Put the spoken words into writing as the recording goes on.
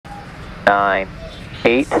9,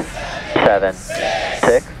 8, 7,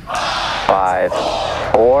 6, 5,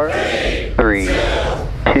 4, 3, 2, 1.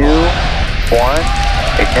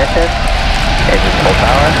 Ignition. Engine full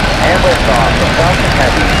power. And liftoff from Falcon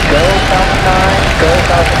Heavy. Go Falcon 9. Go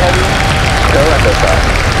Falcon Heavy. Go Echo.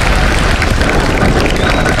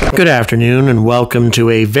 Good afternoon and welcome to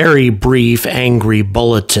a very brief Angry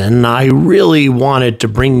Bulletin. I really wanted to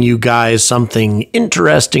bring you guys something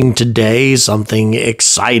interesting today, something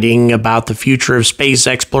exciting about the future of space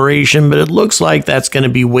exploration, but it looks like that's going to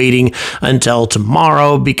be waiting until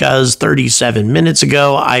tomorrow because 37 minutes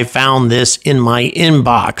ago I found this in my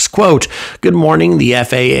inbox. Quote, "Good morning, the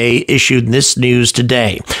FAA issued this news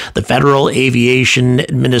today. The Federal Aviation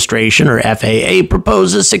Administration, or FAA,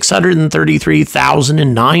 proposes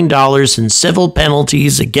 $633,009 in civil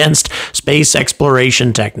penalties against Space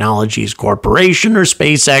Exploration Technologies Corporation, or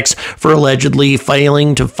SpaceX, for allegedly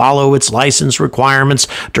failing to follow its license requirements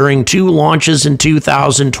during 2 launches in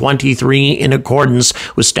 2023 in accordance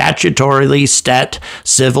with statutorily set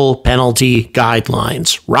civil penalty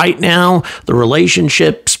guidelines." Right now, the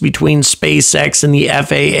relationships between SpaceX and the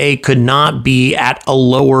FAA could not be at a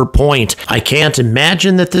lower point. I can't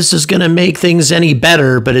imagine that this is going to make things any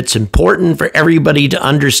better, but it's important for everybody to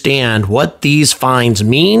understand what these fines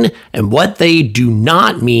mean and what they do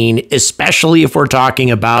not mean, especially if we're talking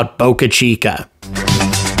about Boca Chica.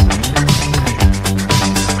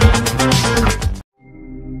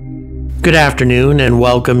 Good afternoon and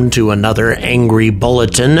welcome to another Angry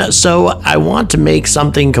Bulletin. So I want to make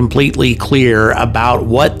something completely clear about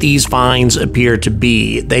what these fines appear to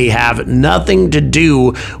be. They have nothing to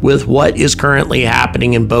do with what is currently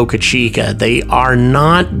happening in Boca Chica. They are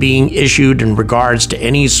not being issued in regards to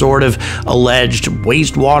any sort of alleged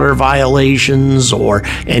wastewater violations or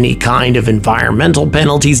any kind of environmental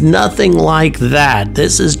penalties, nothing like that.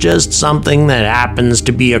 This is just something that happens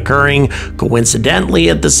to be occurring coincidentally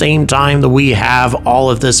at the same time that we have all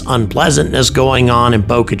of this unpleasantness going on in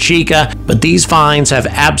Boca Chica, but these fines have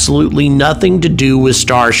absolutely nothing to do with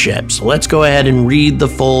Starship. So let's go ahead and read the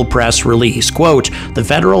full press release. Quote, "The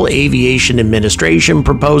Federal Aviation Administration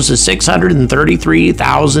proposes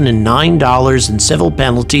 $633,009 in civil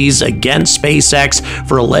penalties against SpaceX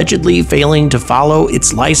for allegedly failing to follow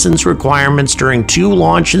its license requirements during 2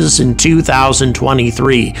 launches in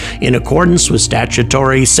 2023 in accordance with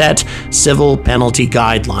statutory set civil penalty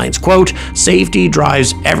guidelines." Quote, "Safety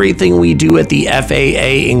drives everything we do at the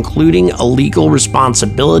FAA, including a legal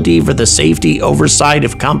responsibility for the safety oversight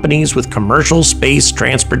of companies with commercial space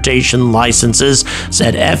transportation licenses,"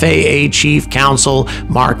 said FAA Chief Counsel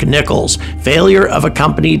Mark Nichols. "Failure of a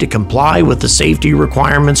company to comply with the safety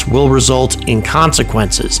requirements will result in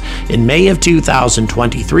consequences." In May of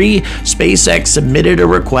 2023, SpaceX submitted a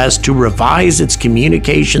request to revise its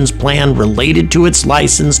communications plan related to its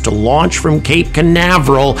license to launch from Cape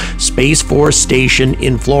Canaveral Space Force Station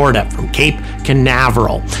in Florida, from Cape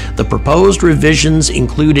Canaveral. The proposed revisions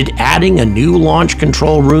included adding a new launch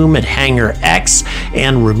control room at Hangar X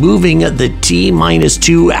and removing the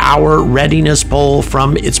T-2 hour readiness pole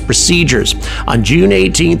from its procedures. On June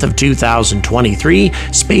 18th of 2023,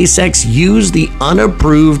 SpaceX used the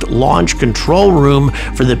unapproved launch control room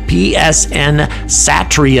for the PSN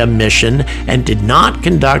Satria mission and did not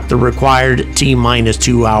conduct the required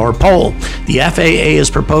T-2 hour pole. The FAA is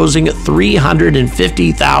proposing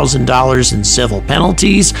 $350,000 in civil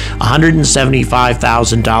penalties,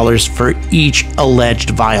 $175,000 for each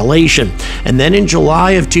alleged violation. And then in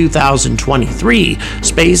July of 2023,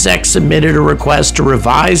 SpaceX submitted a request to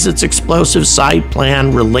revise its explosive site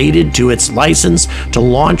plan related to its license to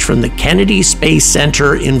launch from the Kennedy Space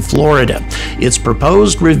Center in Florida. Its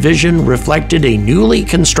proposed revision reflected a newly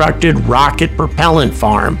constructed rocket propellant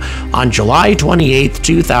farm. On July 28,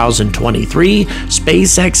 2023,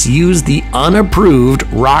 SpaceX used the unapproved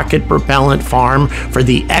rocket propellant farm for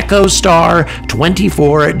the EchoStar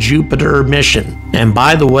 24 Jupiter mission. And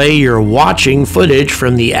by the way, you're watching footage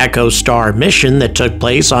from the EchoStar mission that took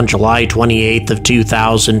place on July 28th of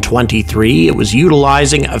 2023. It was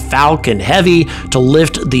utilizing a Falcon Heavy to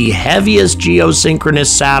lift the heaviest geosynchronous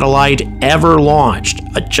satellite ever launched,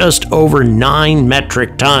 at just over 9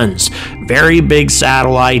 metric tons. Very big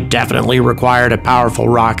satellite, definitely required a powerful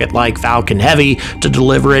rocket like Falcon Heavy to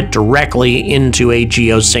deliver it directly into a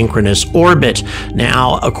geosynchronous orbit.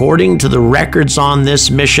 Now, according to the records on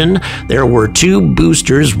this mission, there were 2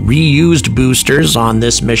 boosters, reused boosters on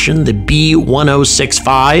this mission, the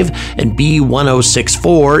B-1065 and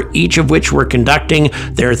B-1064, each of which were conducting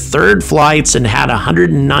their third flights and had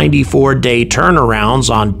 194-day turnarounds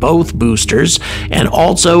on both boosters. And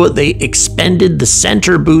also they expended the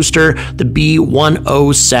center booster, the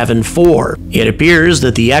B-1074. It appears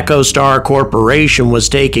that the EchoStar Corporation was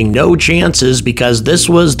taking no chances because this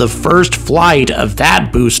was the first flight of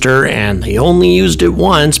that booster and they only used it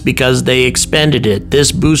once because they expended it.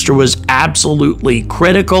 This booster was absolutely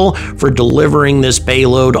critical for delivering this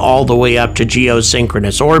payload all the way up to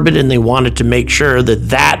geosynchronous orbit, and they wanted to make sure that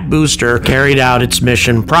that booster carried out its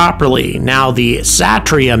mission properly. Now, the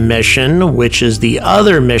Satria mission, which is the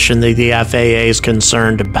other mission that the FAA is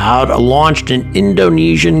concerned about, launched an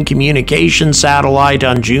Indonesian communication satellite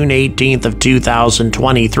on June 18th of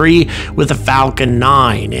 2023 with a Falcon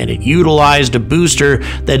 9, and it utilized a booster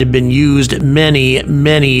that had been used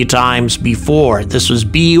many times before. This was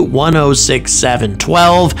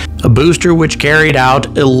B-106712, a booster which carried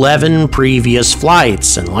out 11 previous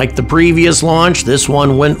flights, and like the previous launch, this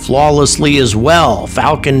one went flawlessly as well.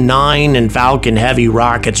 Falcon 9 and Falcon Heavy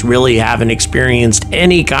rockets really haven't experienced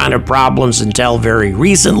any kind of problems until very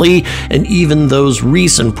recently, and even those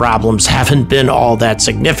recent problems haven't been all that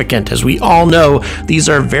significant. As we all know, these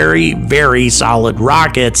are very solid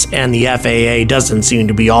rockets, and the FAA doesn't seem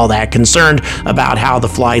to be all that concerned about how the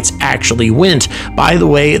flights actually went. By the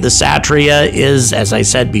way, the Satria is, as I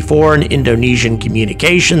said before, an Indonesian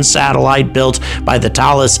communications satellite built by the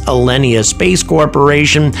Thales Alenia Space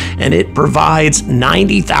Corporation, and it provides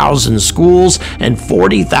 90,000 schools and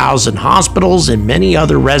 40,000 hospitals and many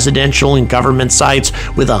other residential and government sites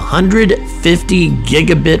with 150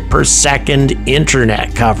 gigabit per second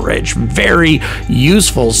internet coverage. Very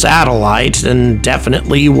useful satellite and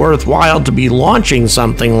definitely worthwhile to be launching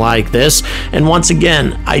something like this. And once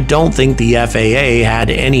again, I don't think the FAA had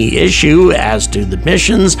any issue as to the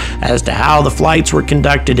missions, as to how the flights were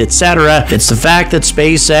conducted, etc. It's the fact that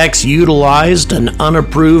SpaceX utilized an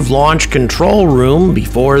unapproved launch control room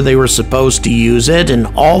before they were supposed to use it, and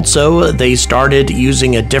also they started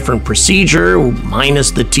using a different procedure,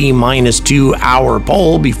 minus the T-2 hour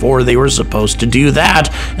poll, before they were supposed to do that,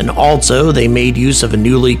 and also they made use of a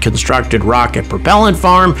newly constructed rocket propellant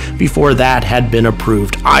farm before that had been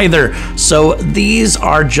approved either. So these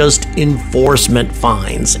are just enforcement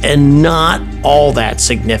fines and not all that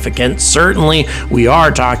significant. Certainly, we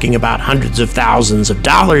are talking about hundreds of thousands of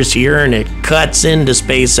dollars here, and it cuts into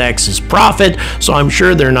SpaceX's profit, so I'm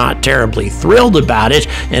sure they're not terribly thrilled about it.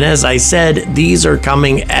 And as I said, these are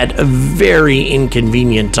coming at a very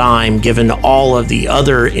inconvenient time given all of the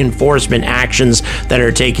other enforcement actions that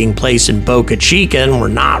are taking place in Boca Chica, and we're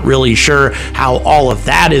not really sure how all of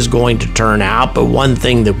that is going to turn out. But one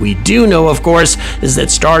thing that we do know, of course, is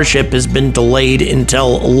that Starship has been delayed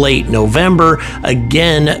until late November,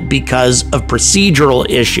 again because of procedural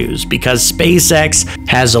issues, because SpaceX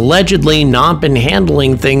has allegedly not been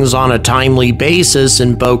handling things on a timely basis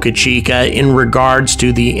in Boca Chica in regards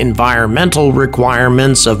to the environmental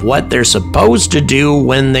requirements of what they're supposed to do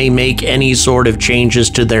when they make any sort of changes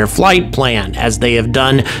to their flight plan, as they have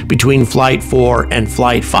done between Flight 4 and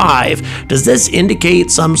Flight 5. Does this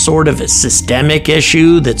indicate some sort of a systemic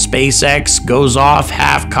issue that SpaceX goes off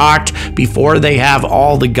half-cocked before they have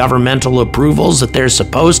all the governmental approvals that they're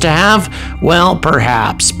supposed to have? Well,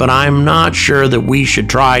 perhaps, but I'm not sure that we should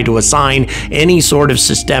try to assign any sort of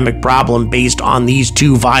systemic problem based on these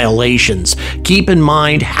two violations. Keep in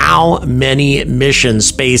mind how many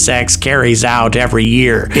missions SpaceX carries out every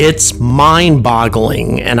year. It's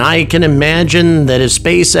mind-boggling, and I can imagine that if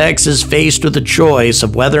SpaceX is faced with a choice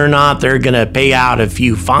of whether or not they're going to pay out a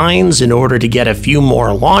few fines in order to get a few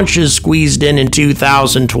more launches squeezed in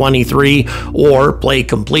 2023, or play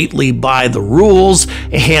completely by the rules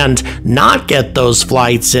and not get those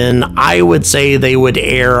flights in, I would say they would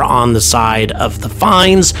err on the side of the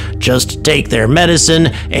fines. Just take their medicine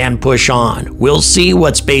and push on. We'll see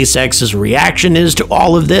what SpaceX's reaction is to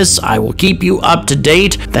all of this. I will keep you up to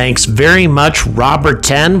date. Thanks very much, Robert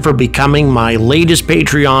 10, for becoming my latest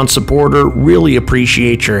Patreon supporter. Really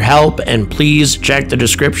appreciate your help, and please check the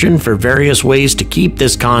description for various ways to keep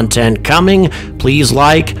this content coming. Please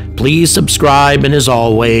like, please subscribe, and as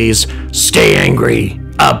always, stay angry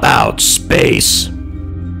about space.